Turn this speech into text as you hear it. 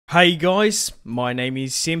Hey guys, my name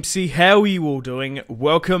is Simpzy. How are you all doing?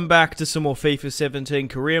 Welcome back to some more FIFA 17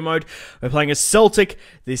 career mode. We're playing as Celtic.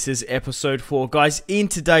 This is episode 4. Guys, in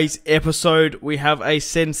today's episode, we have a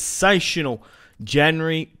sensational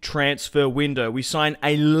January transfer window. We signed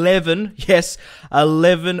 11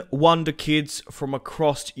 wonder kids from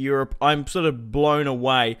across Europe. I'm sort of blown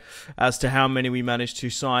away as to how many we managed to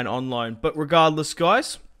sign on loan. But regardless,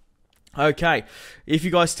 guys, okay, if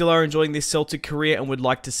you guys still are enjoying this Celtic career and would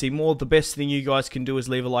like to see more, the best thing you guys can do is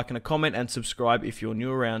leave a like and a comment and subscribe if you're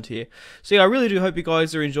new around here. So yeah, I really do hope you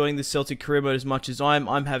guys are enjoying this Celtic career mode as much as I am.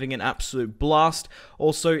 I'm having an absolute blast.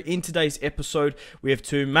 Also, in today's episode, we have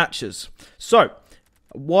 2 matches. So,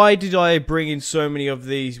 why did I bring in so many of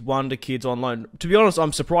these wonder kids on loan? To be honest,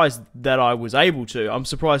 I'm surprised that I was able to. I'm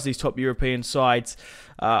surprised these top European sides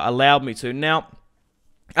allowed me to. Now,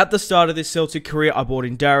 at the start of this Celtic career, I bought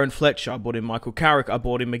in Darren Fletcher, I bought in Michael Carrick, I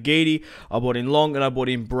bought in McGeady, I bought in Long, and I bought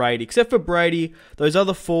in Brady. Except for Brady, those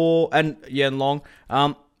other 4, and Long,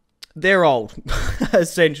 they're old,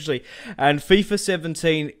 essentially. And FIFA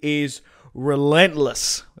 17 is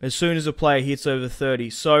relentless as soon as a player hits over 30.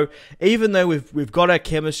 So even though we've got our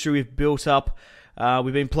chemistry, we've built up,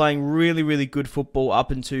 we've been playing really good football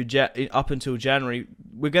up until January,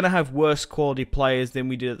 we're going to have worse quality players than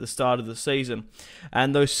we did at the start of the season.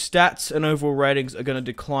 And those stats and overall ratings are going to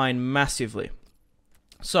decline massively.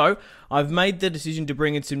 So, I've made the decision to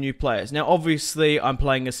bring in some new players. Now, obviously, I'm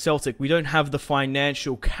playing as Celtic. We don't have the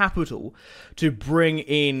financial capital to bring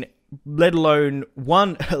in, let alone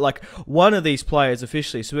one of these players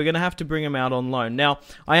officially. So we're going to have to bring him out on loan. Now,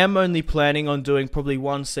 I am only planning on doing probably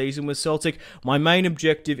 1 season with Celtic. My main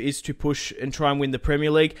objective is to push and try and win the Premier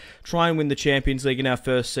League, try and win the Champions League in our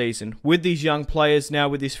first season. With these young players now,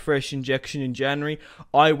 with this fresh injection in January,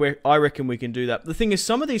 I reckon we can do that. The thing is,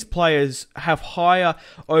 some of these players have higher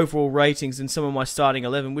overall ratings than some of my starting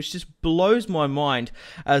 11, which just blows my mind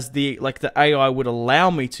as the AI would allow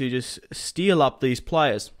me to just steal up these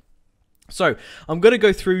players. So, I'm going to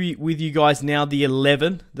go through with you guys now the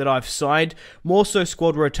 11 that I've signed. More so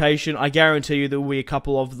squad rotation. I guarantee you there will be a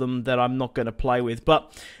couple of them that I'm not going to play with.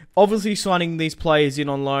 But, obviously signing these players in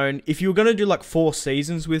on loan. If you were going to do like 4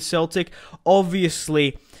 seasons with Celtic,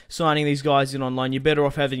 obviously signing these guys in on loan, you're better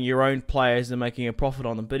off having your own players than making a profit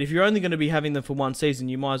on them. But if you're only going to be having them for 1 season,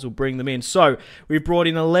 you might as well bring them in. So, we've brought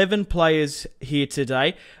in 11 players here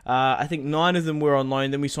today. I think 9 of them were on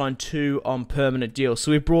loan, then we signed 2 on permanent deals.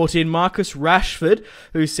 So, we've brought in Rashford,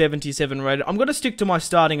 who's 77 rated. I'm going to stick to my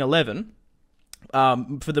starting 11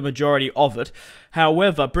 for the majority of it.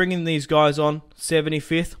 However, bringing these guys on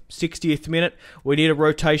 75th, 60th minute, we need a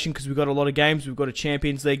rotation because we've got a lot of games. We've got a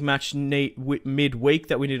Champions League match midweek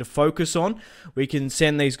that we need to focus on. We can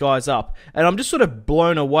send these guys up. And I'm just sort of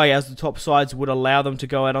blown away as the top sides would allow them to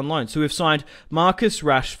go out on loan. So we've signed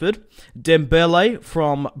Rashford, Dembele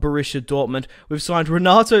from Borussia Dortmund. We've signed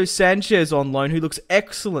Renato Sanchez on loan, who looks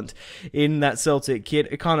excellent in that Celtic kit.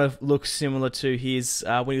 It kind of looks similar to his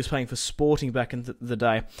when he was playing for Sporting back in the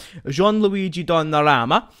day. Gianluigi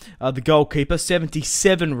Donnarumma, the goalkeeper,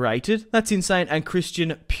 77 rated. That's insane. And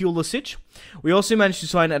Christian Pulisic. We also managed to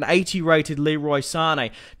sign an 80 rated Leroy Sane.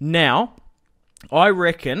 Now, I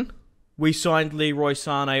reckon we signed Leroy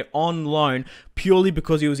Sane on loan purely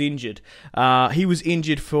because he was injured. He was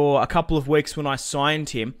injured for a couple of weeks when I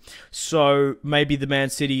signed him. So maybe the Man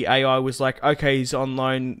City AI was like, okay, he's on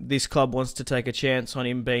loan. This club wants to take a chance on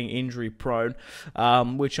him being injury prone,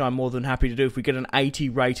 which I'm more than happy to do if we get an 80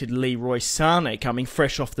 rated Leroy Sane coming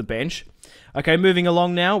fresh off the bench. Okay, moving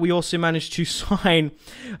along now, we also managed to sign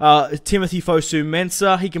Timothy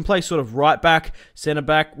Fosu-Mensah. He can play sort of right back, centre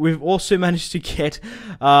back. We've also managed to get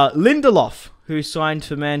Lindelof, who signed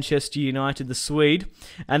for Manchester United, the Swede.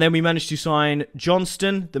 And then we managed to sign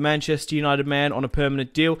Johnston, the Manchester United man, on a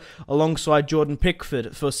permanent deal, alongside Jordan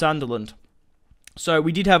Pickford for Sunderland. So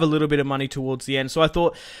we did have a little bit of money towards the end. So I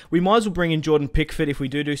thought we might as well bring in Jordan Pickford if we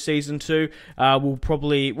do season 2. We'll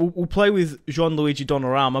play with Gianluigi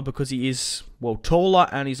Donnarumma because he is, well, taller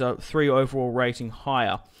and he's a 3 overall rating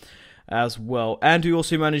higher as well. And we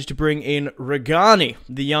also managed to bring in Regani,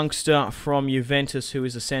 the youngster from Juventus, who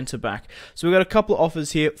is a centre-back. So we've got a couple of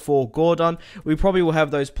offers here for Gordon. We probably will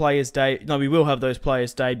have those players'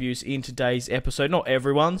 debuts in today's episode. Not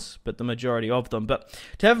everyone's, but the majority of them. But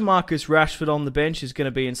to have Marcus Rashford on the bench is going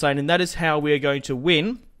to be insane, and that is how we are going to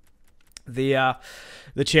win the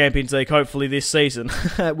Champions League, hopefully this season.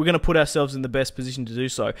 We're going to put ourselves in the best position to do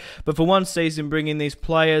so. But for 1 season, bring in these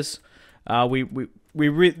players,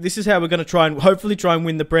 this is how we're going to hopefully try and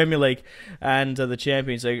win the Premier League and the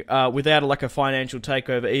Champions League without a financial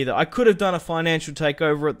takeover either. I could have done a financial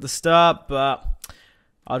takeover at the start, but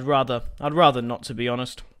I'd rather not, to be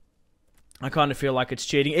honest. I kind of feel like it's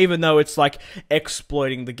cheating, even though it's like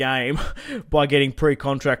exploiting the game by getting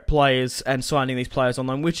pre-contract players and signing these players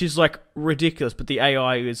online, which is like ridiculous. But the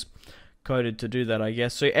AI is coded to do that, I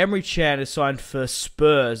guess. So Emre Can is signed for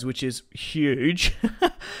Spurs, which is huge.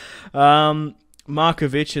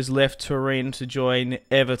 Markovic has left Turin to join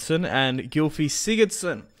Everton, and Gylfi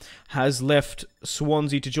Sigurdsson has left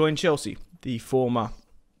Swansea to join Chelsea, the former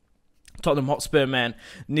Tottenham Hotspur man.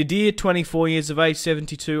 Nadir, 24 years of age,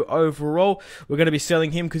 72 overall. We're going to be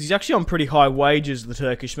selling him because he's actually on pretty high wages, the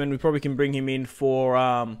Turkish man. We probably can bring him in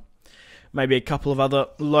for maybe a couple of other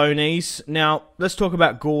loanees. Now, let's talk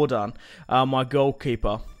about Gordon, my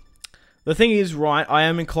goalkeeper. The thing is, right, I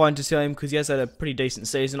am inclined to sell him because he has had a pretty decent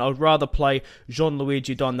season. I would rather play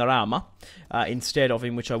Gianluigi Donnarumma instead of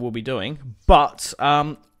him, which I will be doing. But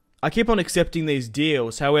I keep on accepting these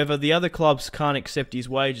deals. However, the other clubs can't accept his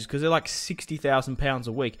wages because they're like £60,000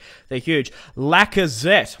 a week. They're huge.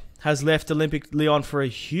 Lacazette has left Olympique Lyon for a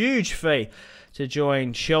huge fee to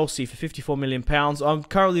join Chelsea for £54 million. I'm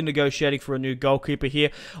currently negotiating for a new goalkeeper here.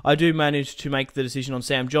 I do manage to make the decision on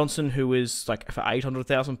Sam Johnson, who is like for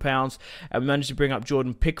 £800,000, and we managed to bring up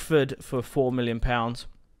Jordan Pickford for £4 million.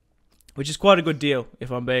 Which is quite a good deal,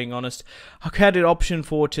 if I'm being honest. I had an option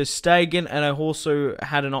for Ter Stegen, and I also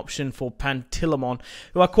had an option for Pantilimon,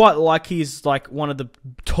 who I quite like. He's like one of the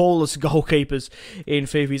tallest goalkeepers in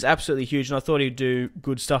FIFA. He's absolutely huge, and I thought he'd do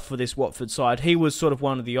good stuff for this Watford side. He was sort of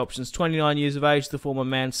one of the options. 29 years of age, the former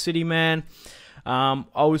Man City man.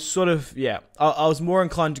 I was sort of, I was more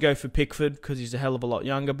inclined to go for Pickford because he's a hell of a lot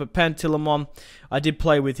younger. But Pantilimon, I did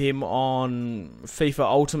play with him on FIFA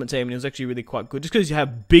Ultimate Team, and he was actually really quite good. Just because how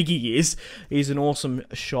big he is, he's an awesome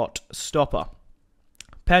shot stopper.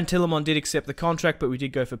 Pantilimon did accept the contract, but we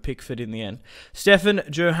did go for Pickford in the end. Stefan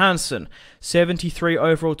Johansson, 73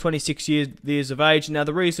 overall, 26 years of age. Now,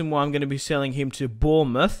 the reason why I'm going to be selling him to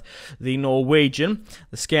Bournemouth, the Norwegian,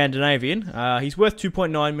 the Scandinavian, he's worth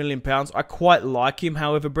 £2.9 million. I quite like him.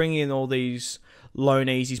 However, bringing in all these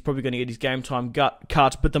loanees, he's probably going to get his game time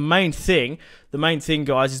cut. But the main thing,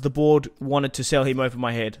 guys, is the board wanted to sell him over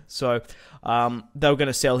my head. So they were going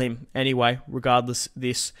to sell him anyway, regardless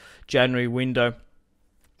this January window.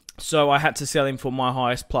 So I had to sell him for my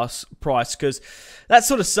highest plus price, because that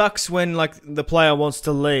sort of sucks when like the player wants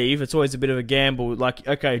to leave. It's always a bit of a gamble. Like,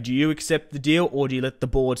 okay, do you accept the deal, or do you let the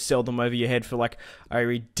board sell them over your head for like a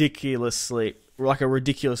ridiculously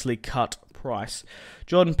cut price?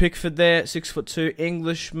 Jordan Pickford there, 6'2",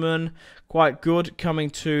 Englishman, quite good,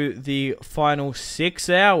 coming to the final 6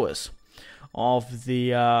 hours of the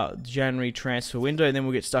January transfer window, and then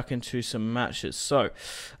we'll get stuck into some matches. So,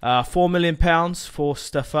 £4 million for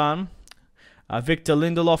Stefan. Victor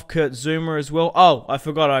Lindelof, Kurt Zouma as well. Oh, I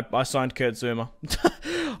forgot I signed Kurt Zouma.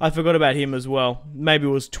 I forgot about him as well. Maybe it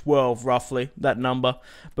was 12, roughly, that number.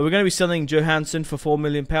 But we're going to be selling Johansson for £4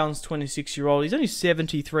 million, 26-year-old. He's only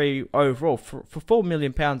 73 overall. For £4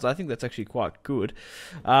 million, I think that's actually quite good.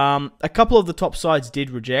 A couple of the top sides did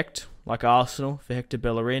reject, like Arsenal for Hector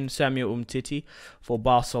Bellerin, Samuel Umtiti for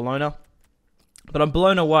Barcelona. But I'm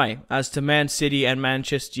blown away as to Man City and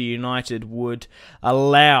Manchester United would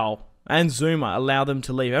allow, and Zouma, allow them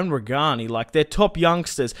to leave. And Regani, like their top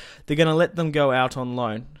youngsters, they're going to let them go out on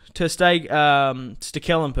loan.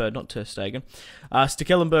 Stekelenburg, not Ter Stegen.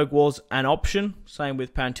 Stekelenburg was an option, same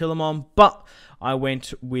with Pantilimon, but I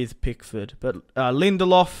went with Pickford. But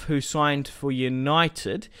Lindelof, who signed for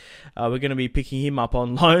United, we're going to be picking him up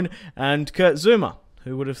on loan. And Kurt Zouma,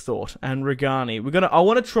 who would have thought, and Regani. I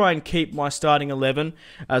want to try and keep my starting 11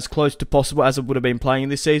 as close to possible as it would have been playing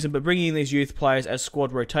this season, but bringing in these youth players as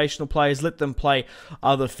squad rotational players, let them play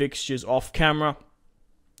other fixtures off camera.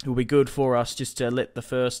 It will be good for us just to let the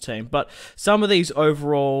first team. But some of these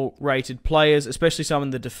overall rated players, especially some in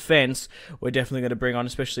the defence, we're definitely going to bring on,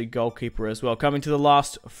 especially goalkeeper as well. Coming to the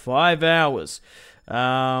last 5 hours,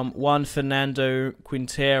 Juan Fernando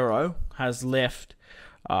Quintero has left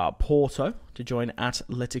Porto to join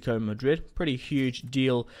Atletico Madrid. Pretty huge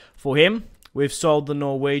deal for him. We've sold the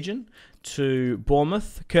Norwegian to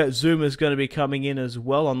Bournemouth. Kurt Zouma is going to be coming in as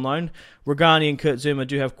well on loan. Regani and Kurt Zouma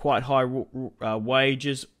do have quite high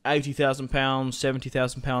wages, £80,000,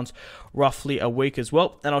 £70,000 roughly a week as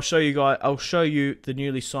well. And I'll show you the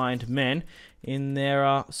newly signed men in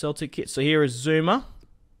their Celtic kit. So here is Zouma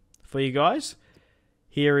for you guys.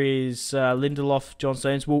 Here is Lindelof, John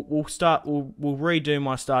Stones. We'll redo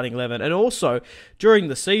my starting 11, and also during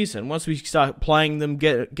the season, once we start playing them,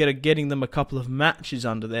 getting them a couple of matches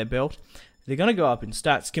under their belt, they're going to go up in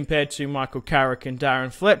stats compared to Michael Carrick and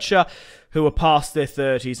Darren Fletcher, who are past their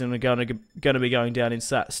 30s and are going to be going down in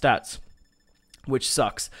stats, which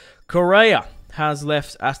sucks. Correa has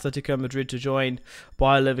left Atletico Madrid to join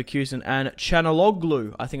Bayer Leverkusen, and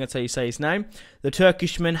Çalhanoğlu, I think that's how you say his name, the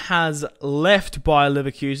Turkishman, has left Bayer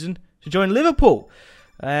Leverkusen to join Liverpool,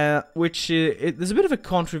 which there's a bit of a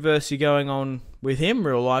controversy going on with him,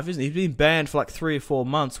 real life, isn't he? He's been banned for like 3 or 4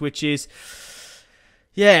 months, which is,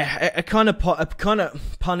 yeah, it kind of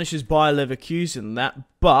punishes Bayer Leverkusen, that.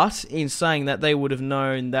 But in saying that, they would have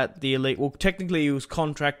known that the elite. Well, technically, he was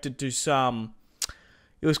contracted to some.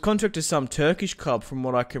 It was contracted to some Turkish club, from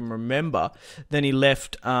what I can remember. Then he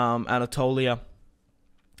left Anatolia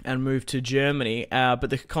and moved to Germany,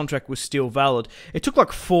 but the contract was still valid. It took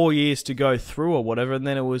like 4 years to go through or whatever, and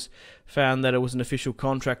then it was found that it was an official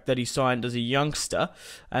contract that he signed as a youngster,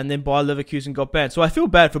 and then Bayer Leverkusen got banned. So I feel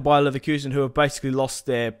bad for Bayer Leverkusen, who have basically lost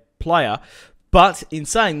their player. But in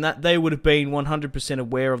saying that, they would have been 100%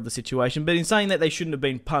 aware of the situation. But in saying that, they shouldn't have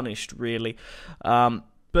been punished, really.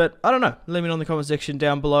 But I don't know. Let me know in the comment section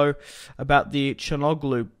down below about the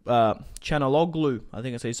Çalhanoğlu, I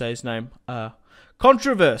think that's how you say his name,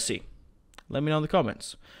 controversy. Let me know in the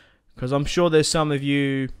comments, because I'm sure there's some of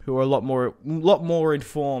you who are a lot more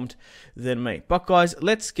informed than me. But guys,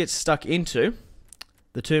 let's get stuck into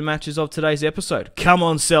the 2 matches of today's episode. Come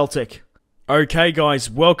on, Celtic. Okay guys,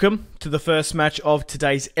 welcome to the first match of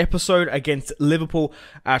today's episode against Liverpool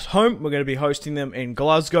at home. We're going to be hosting them in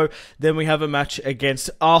Glasgow. Then we have a match against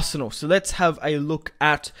Arsenal. So let's have a look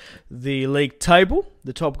at the league table,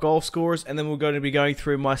 the top goal scorers, and then we're going to be going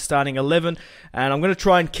through my starting 11. And I'm going to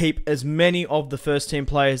try and keep as many of the first team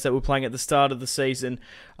players that were playing at the start of the season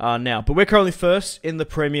now. But we're currently first in the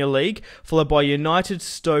Premier League, followed by United,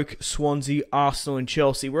 Stoke, Swansea, Arsenal and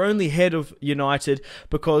Chelsea. We're only ahead of United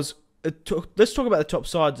because let's talk about the top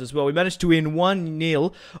sides as well. We managed to win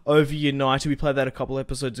 1-0 over United. We played that a couple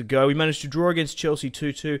episodes ago. We managed to draw against Chelsea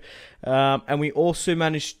 2-2. And we also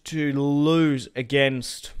managed to lose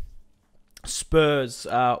against Spurs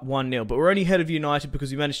 1-0. But we're only ahead of United because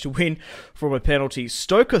we managed to win from a penalty.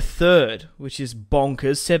 Stoke are third, which is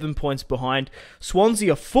bonkers. 7 points behind.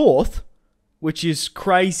 Swansea are fourth, which is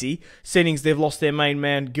crazy, seeing they've lost their main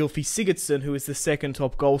man, Gylfi Sigurdsson, who is the second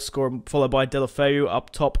top goal scorer, followed by Deulofeu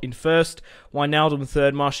up top in first, Wijnaldum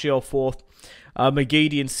third, Martial fourth,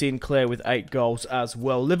 McGeady and Sinclair with 8 goals as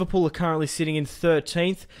well. Liverpool are currently sitting in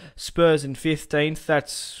 13th, Spurs in 15th,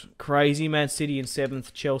 that's crazy, Man City in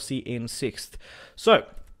 7th, Chelsea in 6th. So,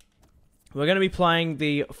 we're going to be playing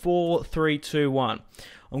the 4-3-2-1.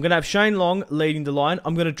 I'm going to have Shane Long leading the line.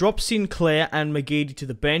 I'm going to drop Sinclair and McGeady to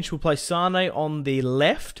the bench. We'll play Sane on the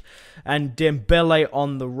left and Dembele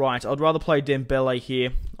on the right. I'd rather play Dembele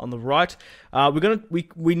here on the right.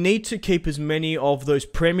 We need to keep as many of those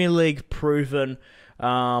Premier League proven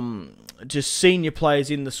just senior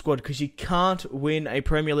players in the squad, because you can't win a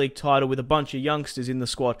Premier League title with a bunch of youngsters in the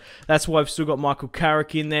squad. That's why I've still got Michael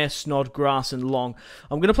Carrick in there, Snodgrass and Long.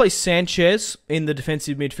 I'm going to play Sanchez in the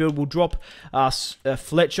defensive midfield. We'll drop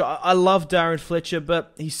Fletcher. I love Darren Fletcher,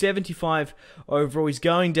 but he's 75 overall. He's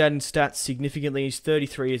going down in stats significantly. He's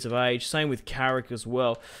 33 years of age. Same with Carrick as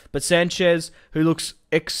well. But Sanchez, who looks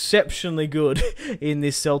exceptionally good in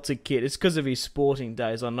this Celtic kit. It's because of his sporting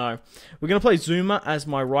days, I know. We're going to play Zuma as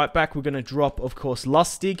my right back. We're going to drop, of course,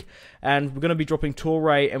 Lustig, and we're going to be dropping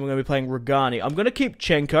Toure, and we're going to be playing Rugani. I'm going to keep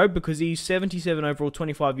Chenko because he's 77 overall,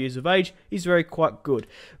 25 years of age. He's quite good.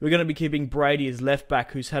 We're going to be keeping Brady as left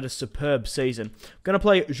back, who's had a superb season. We're going to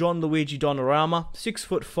play Gianluigi Donnarumma,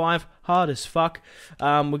 6'5", hard as fuck.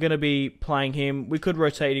 We're going to be playing him. We could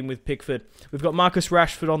rotate him with Pickford. We've got Marcus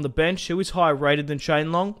Rashford on the bench, who is higher rated than Shane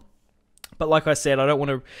Long. But like I said, I don't want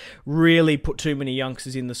to really put too many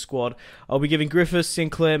youngsters in the squad. I'll be giving Griffiths,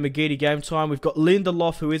 Sinclair, McGeady game time. We've got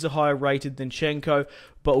Lindelof, who is a higher rated than Chenko,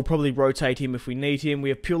 but we'll probably rotate him if we need him. We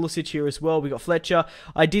have Pulisic here as well. We've got Fletcher.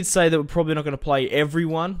 I did say that we're probably not going to play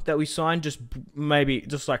everyone that we signed, just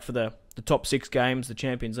like for the top 6 games, the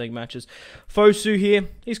Champions League matches. Fosu here,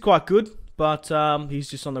 he's quite good, but he's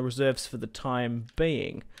just on the reserves for the time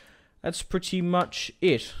being. That's pretty much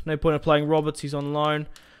it. No point in playing Roberts, he's on loan.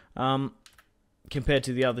 Compared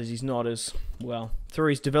to the others, he's not as well through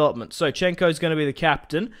his development. So Chenko's going to be the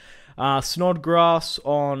captain. Snodgrass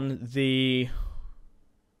on the...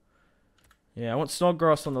 Yeah, I want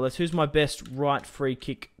Snodgrass on the left. Who's my best right free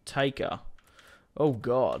kick taker? Oh,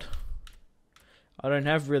 God. I don't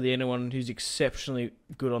have really anyone who's exceptionally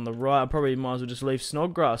good on the right. I probably might as well just leave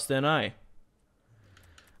Snodgrass then, eh?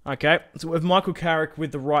 Okay, so we have Michael Carrick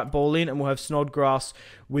with the right ball in, and we'll have Snodgrass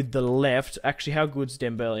with the left. Actually, how good's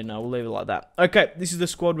Dembele? No, we'll leave it like that. Okay, this is the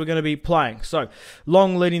squad we're going to be playing. So,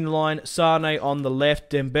 Long leading the line, Sane on the left,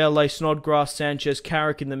 Dembele, Snodgrass, Sanchez,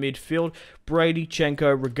 Carrick in the midfield, Brady,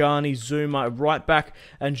 Chenko, Rugani, Zuma right back,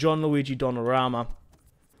 and Gianluigi Donnarumma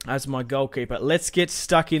as my goalkeeper. Let's get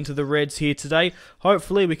stuck into the Reds here today.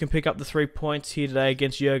 Hopefully we can pick up the 3 points here today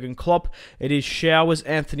against Jurgen Klopp. It is showers.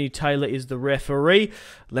 Anthony Taylor is the referee.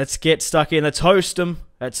 Let's get stuck in. Let's host them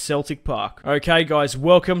at Celtic Park. Okay, guys,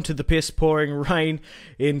 welcome to the piss-pouring rain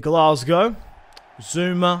in Glasgow.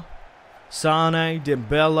 Zuma, Sane,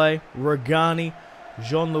 Dembele, Rugani,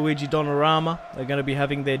 Gianluigi Donnarumma. They're going to be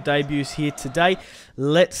having their debuts here today.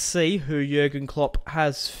 Let's see who Jurgen Klopp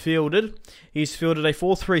has fielded. He's fielded a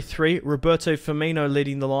 4-3-3. Roberto Firmino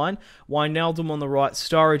leading the line. Wijnaldum on the right.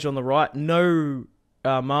 Sturridge on the right. No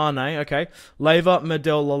Mane. Okay. Leva,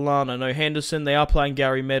 Medel, Lallana. No Henderson. They are playing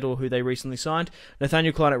Gary Medel, who they recently signed.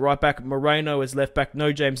 Nathaniel Klein at right back. Moreno is left back.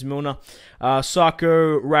 No James Milner.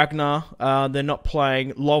 Sarko, Ragnar. They're not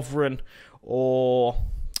playing Lovren or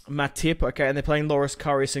Matip, okay, and they're playing Loris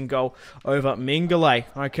Karius in goal over Mingale.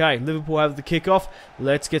 Okay, Liverpool have the kickoff.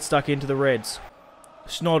 Let's get stuck into the Reds.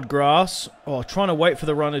 Snodgrass, trying to wait for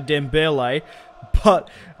the run of Dembele, but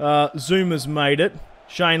Zuma's made it.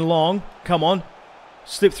 Shane Long, come on.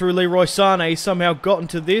 Slipped through Leroy Sane, he's somehow gotten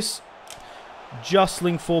to this.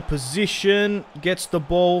 Jostling for position, gets the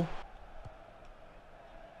ball.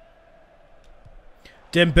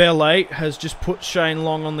 Dembele has just put Shane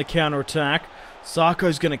Long on the counter-attack.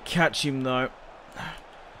 Sarko's going to catch him, though.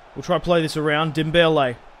 We'll try to play this around.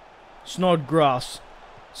 Dembele. Snodgrass.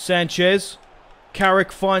 Sanchez.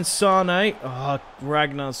 Carrick finds Sane.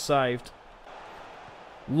 Ragnar's saved.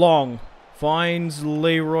 Long. Finds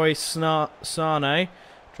Leroy Sane.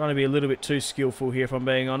 Trying to be a little bit too skillful here, if I'm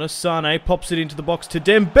being honest. Sane pops it into the box to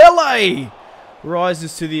Dembele.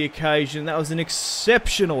 Rises to the occasion. That was an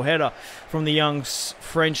exceptional header from the young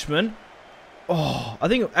Frenchman. I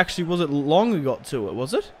think actually, was it Long who got to it,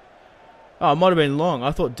 was it? It might have been Long.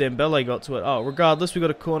 I thought Dembele got to it. Regardless, we've got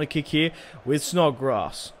a corner kick here with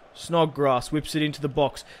Snodgrass. Snodgrass whips it into the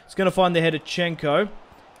box. It's going to find the header Chenko.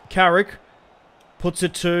 Carrick puts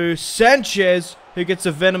it to Sanchez, who gets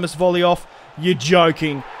a venomous volley off. You're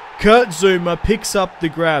joking. Kurt Zuma picks up the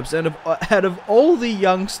grabs. And out of all the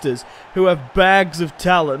youngsters who have bags of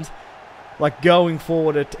talent, like going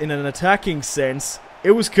forward in an attacking sense,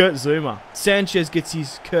 it was Kurt Zuma. Sanchez gets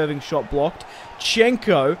his curving shot blocked.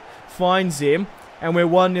 Chenko finds him. And we're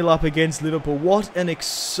 1-0 up against Liverpool. What an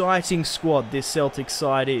exciting squad this Celtic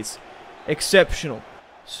side is. Exceptional.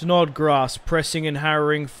 Snodgrass pressing and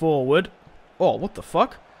harrying forward. What the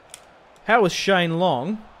fuck? How was Shane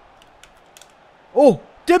Long?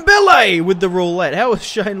 Dembele with the roulette. How has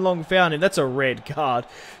Shane Long found him? That's a red card.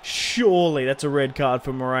 Surely that's a red card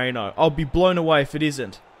for Moreno. I'll be blown away if it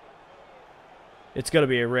isn't. It's got to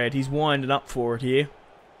be a red. He's winding up for it here.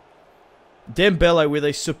 Dembele with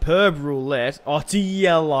a superb roulette. It's a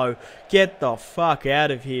yellow. Get the fuck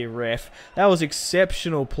out of here, ref. That was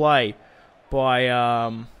exceptional play by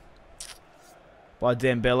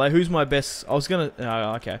Dembele. Who's my best? I was going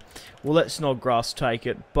to... okay. We'll let Snodgrass take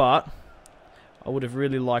it, but I would have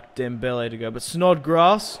really liked Dembele to go. But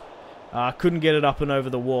Snodgrass couldn't get it up and over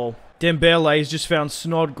the wall. Dembele has just found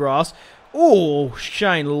Snodgrass.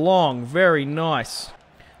 Shane Long. Very nice.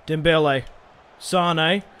 Dembele.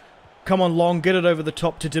 Sane. Come on, Long. Get it over the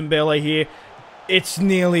top to Dembele here. It's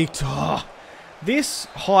nearly... This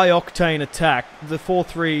high-octane attack, the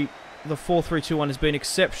 4-3-2-1 has been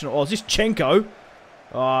exceptional. Is this Chenko?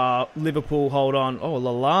 Liverpool, hold on.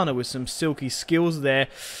 Lallana with some silky skills there.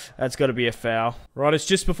 That's got to be a foul. Right, it's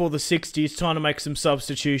just before the 60s. Time to make some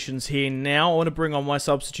substitutions here now. I want to bring on my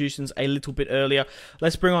substitutions a little bit earlier.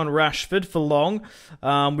 Let's bring on Rashford for Long.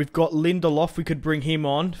 We've got Lindelof. We could bring him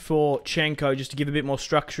on for Chenko just to give a bit more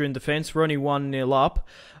structure in defence. We're only 1-0 up.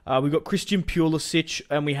 We've got Christian Pulisic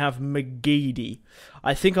and we have McGeady.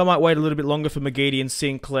 I think I might wait a little bit longer for McGeady and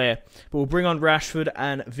Sinclair. But we'll bring on Rashford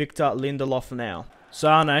and Victor Lindelof now.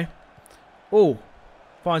 Sane.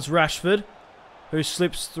 Finds Rashford, who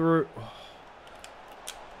slips through.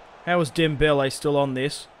 How is Dembele still on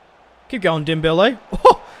this? Keep going, Dembele.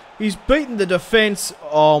 He's beaten the defence.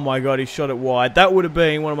 Oh my god, he shot it wide. That would have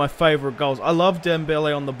been one of my favourite goals. I love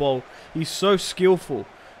Dembele on the ball. He's so skillful.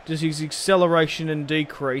 Just his acceleration and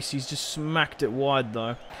decrease. He's just smacked it wide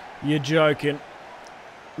though. You're joking.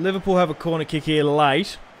 Liverpool have a corner kick here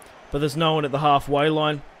late, but there's no one at the halfway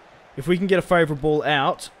line. If we can get a favourable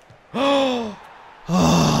out.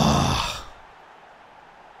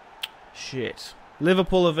 Shit.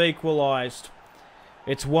 Liverpool have equalised.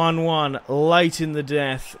 It's 1-1 late in the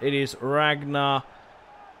death. It is Ragnar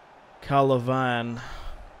Calavan.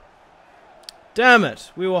 Damn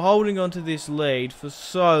it. We were holding on to this lead for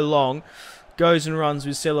so long. Goes and runs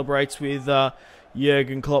with, celebrates with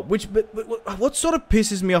Jurgen Klopp. But what sort of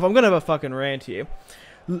pisses me off, I'm going to have a fucking rant here.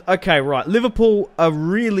 Okay, right. Liverpool are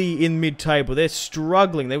really in mid-table. They're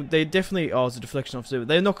struggling. They definitely... Oh, it's a deflection off Zuma.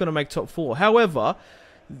 They're not going to make top 4. However,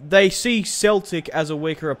 they see Celtic as a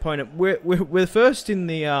weaker opponent. We're first in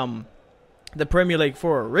the Premier League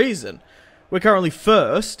for a reason. We're currently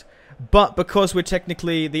first, but because we're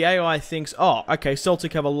technically... The AI thinks, oh, okay,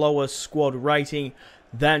 Celtic have a lower squad rating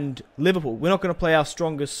than Liverpool. We're not going to play our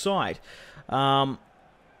strongest side.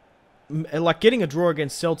 Like, getting a draw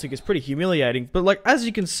against Celtic is pretty humiliating. But, like, as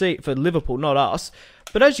you can see, for Liverpool, not us,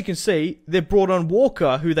 but as you can see, they've brought on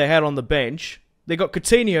Walker, who they had on the bench. They got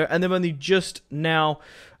Coutinho, and they've only just now,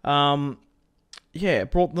 yeah,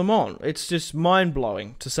 brought them on. It's just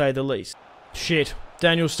mind-blowing, to say the least. Shit.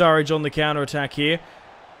 Daniel Sturridge on the counter-attack here.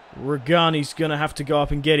 Regani's going to have to go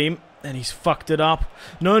up and get him, and he's fucked it up.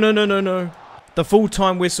 No, no, no, no, no. The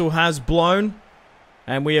full-time whistle has blown.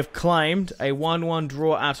 And we have claimed a 1-1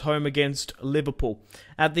 draw at home against Liverpool.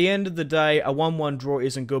 At the end of the day, a 1-1 draw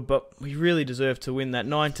isn't good, but we really deserve to win that.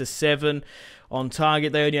 9-7 on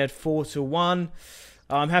target. They only had 4-1.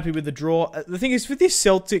 I'm happy with the draw. The thing is, for this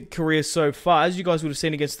Celtic career so far, as you guys would have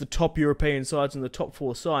seen against the top European sides and the top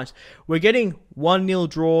 4 sides, we're getting 1-0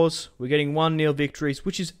 draws, we're getting 1-0 victories,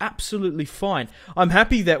 which is absolutely fine. I'm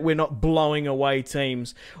happy that we're not blowing away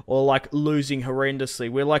teams or like losing horrendously.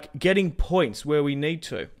 We're like getting points where we need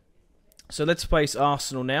to. So let's face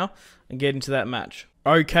Arsenal now and get into that match.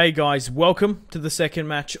 Okay guys, welcome to the second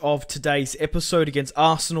match of today's episode against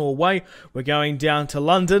Arsenal away. We're going down to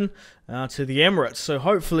London, to the Emirates, so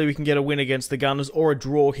hopefully we can get a win against the Gunners or a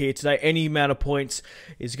draw here today. Any amount of points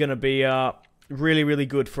is going to be really, really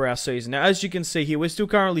good for our season. Now, as you can see here, we're still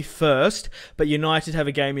currently first, but United have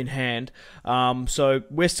a game in hand, so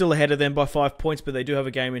we're still ahead of them by 5 points, but they do have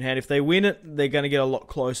a game in hand. If they win it, they're going to get a lot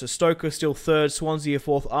closer. Stoke are still third, Swansea are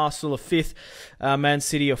fourth, Arsenal are fifth, Man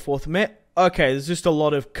City are fourth. Okay, there's just a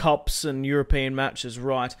lot of cups and European matches,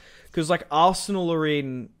 right? Because, like, Arsenal are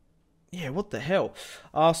in... Yeah, what the hell?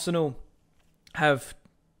 Arsenal have...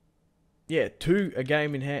 Yeah, a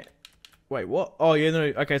game in hand. Wait, what? Oh, yeah, no.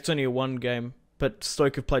 Okay, it's only a 1 game, but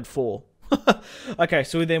Stoke have played 4. Okay,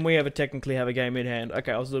 so then we technically have a game in hand.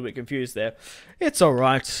 Okay, I was a little bit confused there. It's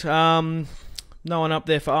alright. No one up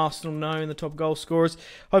there for Arsenal, no, in the top goal scorers.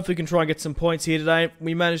 Hopefully we can try and get some points here today.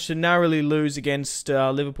 We managed to narrowly lose against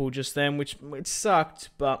Liverpool just then, which it sucked,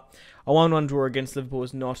 but a 1-1 draw against Liverpool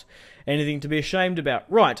is not anything to be ashamed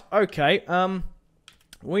about. Right, okay,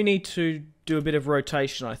 we need to do a bit of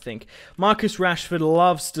rotation, I think. Marcus Rashford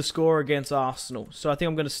loves to score against Arsenal, so I think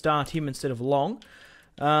I'm going to start him instead of Long.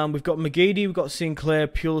 We've got McGeady, we've got Sinclair,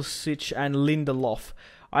 Pulisic, and Lindelof.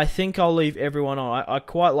 I think I'll leave everyone on. I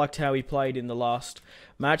quite liked how he played in the last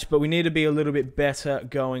match, but we need to be a little bit better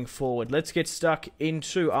going forward. Let's get stuck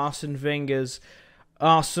into Arsene Wenger's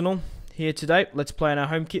Arsenal here today. Let's play in our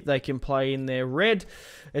home kit. They can play in their red.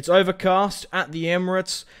 It's overcast at the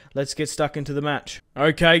Emirates. Let's get stuck into the match.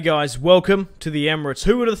 Okay, guys, welcome to the Emirates.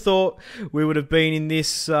 Who would have thought we would have been in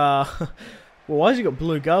this... Well, why has he got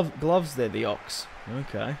blue gloves there, the Ox?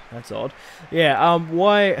 Okay, that's odd. Yeah,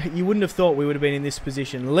 why you wouldn't have thought we would have been in this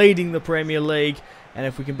position, leading the Premier League, and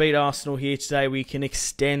if we can beat Arsenal here today, we can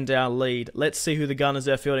extend our lead. Let's see who the Gunners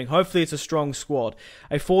are fielding. Hopefully it's a strong squad.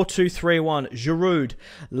 A 4-2-3-1, Giroud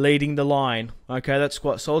leading the line. Okay, that's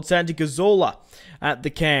quite solid. Santi Cazorla at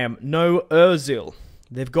the cam. No Ozil.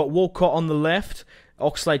 They've got Walcott on the left,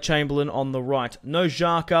 Oxlade-Chamberlain on the right. No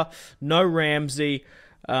Xhaka, no Ramsey,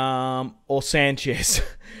 or Sanchez.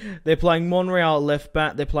 They're playing Monreal at left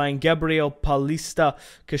back. They're playing Gabriel Paulista,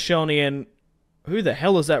 Koscielny, and who the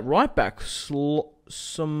hell is that right back? Smolinkov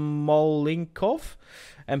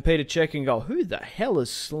and Peter Cech in goal. Who the hell is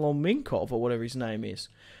Slominkov or whatever his name is?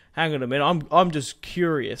 Hang on a minute. I'm just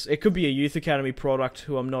curious. It could be a youth academy product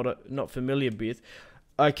who I'm not familiar with.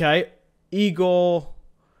 Okay, Igor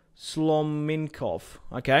Slominkov.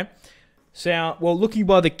 Okay. So, well, looking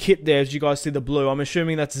by the kit there, as you guys see the blue, I'm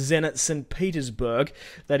assuming that's Zenit St. Petersburg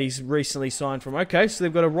that he's recently signed from. Okay, so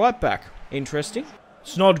they've got a right back. Interesting.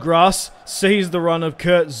 Snodgrass sees the run of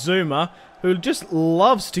Kurt Zuma, who just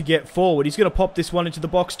loves to get forward. He's going to pop this one into the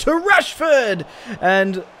box to Rashford!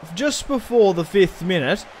 And just before the 5th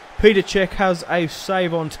minute, Peter Cech has a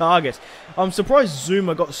save on target. I'm surprised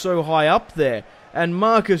Zuma got so high up there. And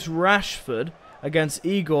Marcus Rashford... against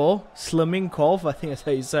Igor Slominkov, I think that's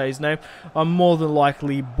how you say his name. I'm more than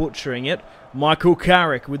likely butchering it. Michael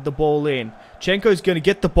Carrick with the ball in. Chenko's going to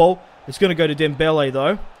get the ball. It's going to go to Dembele,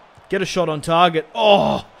 though. Get a shot on target.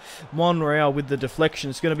 Oh! Monreal with the deflection.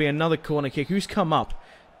 It's going to be another corner kick. Who's come up?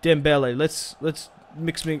 Dembele. Let's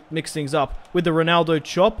mix things up. With the Ronaldo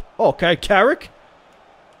chop. Okay, Carrick.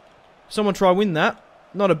 Someone try win that.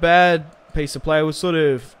 Not a bad piece of play. It was sort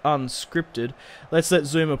of unscripted. Let's let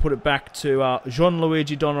Zuma put it back to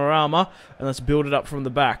Gianluigi Donnarumma, and let's build it up from the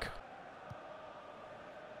back.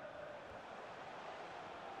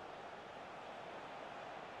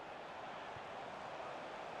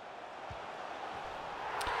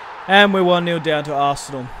 And we're 1-0 down to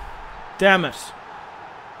Arsenal. Damn it.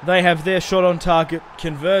 They have their shot on target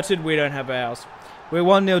converted. We don't have ours. We're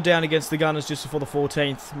 1-0 down against the Gunners just before the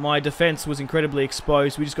 14th. My defence was incredibly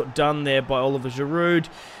exposed. We just got done there by Oliver Giroud.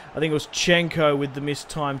 I think it was Chenko with the missed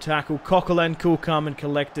time tackle. Coquelin, cool, calm and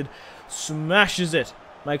collected. Smashes it.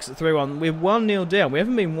 Makes it 3-1. We're 1-0 down. We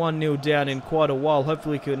haven't been 1-0 down in quite a while.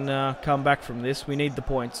 Hopefully we can come back from this. We need the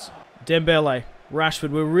points. Dembele.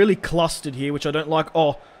 Rashford. We're really clustered here, which I don't like.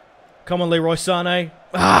 Oh, come on, Leroy Sane.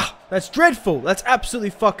 Ah, that's dreadful. That's absolutely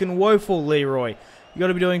fucking woeful, Leroy. You got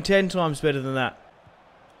to be doing 10 times better than that.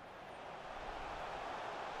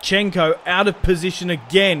 Chenko out of position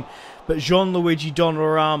again, but Gianluigi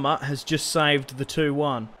Donnarumma has just saved the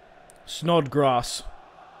 2-1. Snodgrass.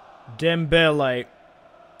 Dembele.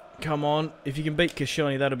 Come on, if you can beat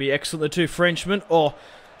Koscielny, that'll be excellent. The two Frenchmen. Oh,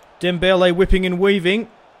 Dembele whipping and weaving.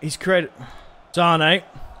 He's created... Sane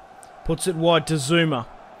puts it wide to Zuma,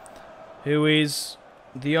 who is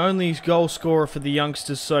the only goal scorer for the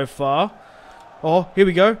youngsters so far. Oh, here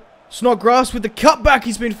we go. Snodgrass with the cutback.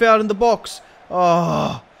 He's been fouled in the box.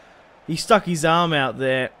 Oh, he stuck his arm out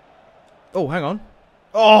there. Oh, hang on.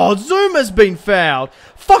 Oh, Zuma's been fouled.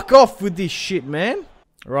 Fuck off with this shit, man.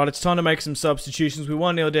 Alright, it's time to make some substitutions. We're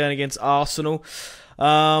 1-0 down against Arsenal.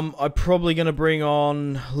 I'm probably going to bring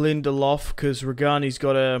on Lindelof because Regani's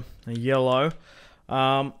got a yellow.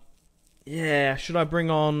 Yeah, should I bring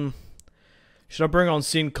on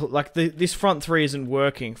Sane? Like, this front three isn't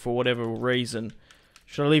working for whatever reason.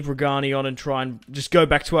 Should I leave Regani on and try and just go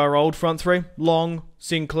back to our old front three? Long,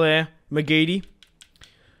 Sinclair, McGeady.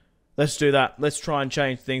 Let's do that. Let's try and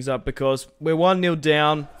change things up because we're 1-0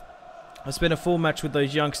 down. I spent a full match with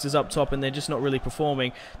those youngsters up top and they're just not really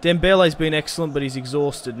performing. Dembele's been excellent, but he's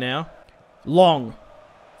exhausted now. Long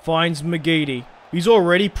finds McGeady. He's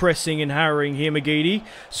already pressing and harrying here, McGeady.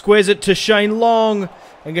 Squares it to Shane Long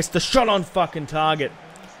and gets the shot on fucking target.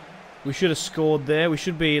 We should have scored there. We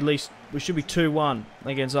should be 2-1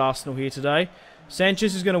 against Arsenal here today.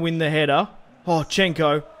 Sanchez is going to win the header. Oh,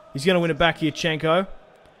 Chenko. He's going to win it back here, Chenko.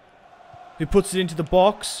 Who puts it into the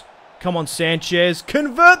box. Come on, Sanchez.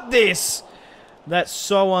 Convert this! That's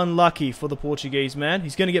so unlucky for the Portuguese man.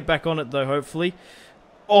 He's going to get back on it, though, hopefully.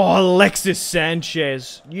 Oh, Alexis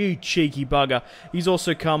Sanchez. You cheeky bugger. He's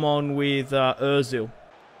also come on with Ozil.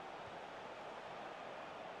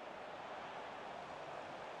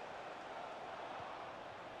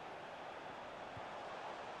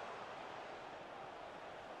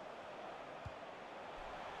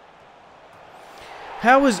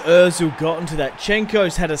 How has Ozil gotten to that?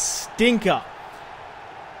 Chenko's had a stinker.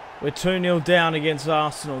 We're 2-0 down against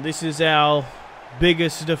Arsenal. This is our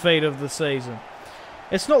biggest defeat of the season.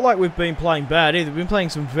 It's not like we've been playing bad either. We've been playing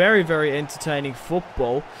some very, very entertaining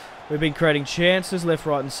football. We've been creating chances left,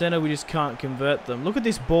 right and centre. We just can't convert them. Look at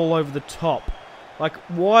this ball over the top. Like,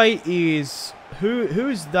 why is... Who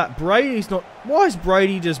is that? Brady's not... Why is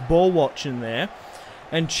Brady just ball watching there?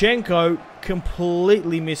 And Chenko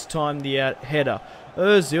completely mistimed the header.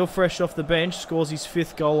 Ozil, fresh off the bench, scores his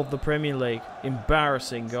 5th goal of the Premier League.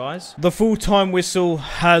 Embarrassing, guys. The full-time whistle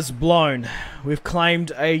has blown. We've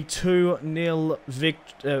claimed a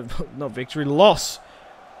 2-0 loss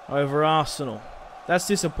over Arsenal. That's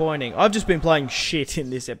disappointing. I've just been playing shit in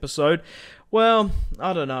this episode. Well,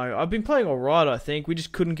 I don't know. I've been playing alright, I think. We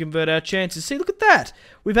just couldn't convert our chances. See, look at that.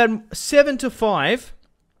 We've had 7-5,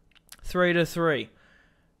 3-3.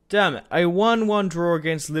 Damn it. A 1-1 draw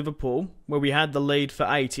against Liverpool, where we had the lead for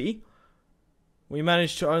 80. We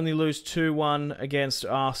managed to only lose 2-1 against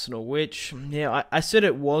Arsenal, which, yeah, I said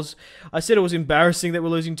it was embarrassing that we're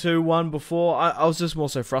losing 2-1 before. I was just more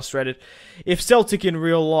so frustrated. If Celtic in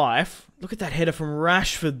real life... Look at that header from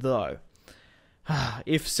Rashford, though.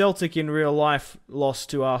 If Celtic in real life lost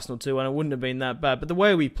to Arsenal 2-1, it wouldn't have been that bad. But the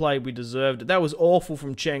way we played, we deserved it. That was awful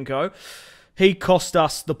from Chenko. He cost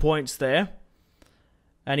us the points there.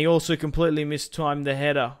 And he also completely mistimed the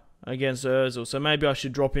header against Ozil. So maybe I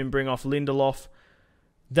should drop him, bring off Lindelof.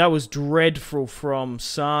 That was dreadful from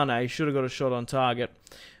Sane. Should have got a shot on target.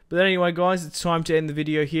 But anyway, guys, it's time to end the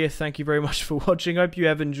video here. Thank you very much for watching. Hope you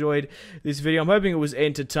have enjoyed this video. I'm hoping it was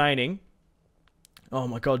entertaining. Oh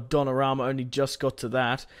my god, Donnarumma only just got to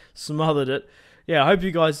that. Smothered it. Yeah, I hope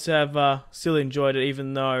you guys have still enjoyed it,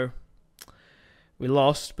 even though... We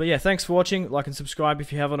lost. But yeah, thanks for watching. Like and subscribe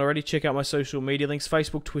if you haven't already. Check out my social media links,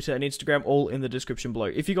 Facebook, Twitter, and Instagram, all in the description below.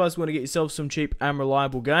 If you guys want to get yourself some cheap and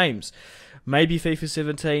reliable games, maybe FIFA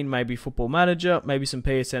 17, maybe Football Manager, maybe some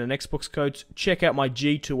PSN and Xbox codes, check out my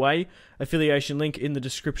G2A affiliation link in the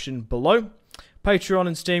description below. Patreon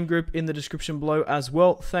and Steam group in the description below as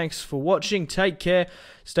well. Thanks for watching. Take care.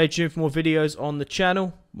 Stay tuned for more videos on the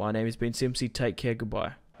channel. My name has been Simpzy. Take care.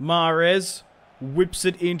 Goodbye. Mahrez whips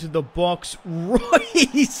it into the box.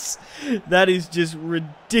 Royce! That is just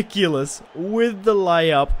ridiculous. With the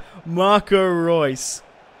layup. Marco Reus.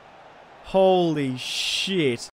 Holy shit.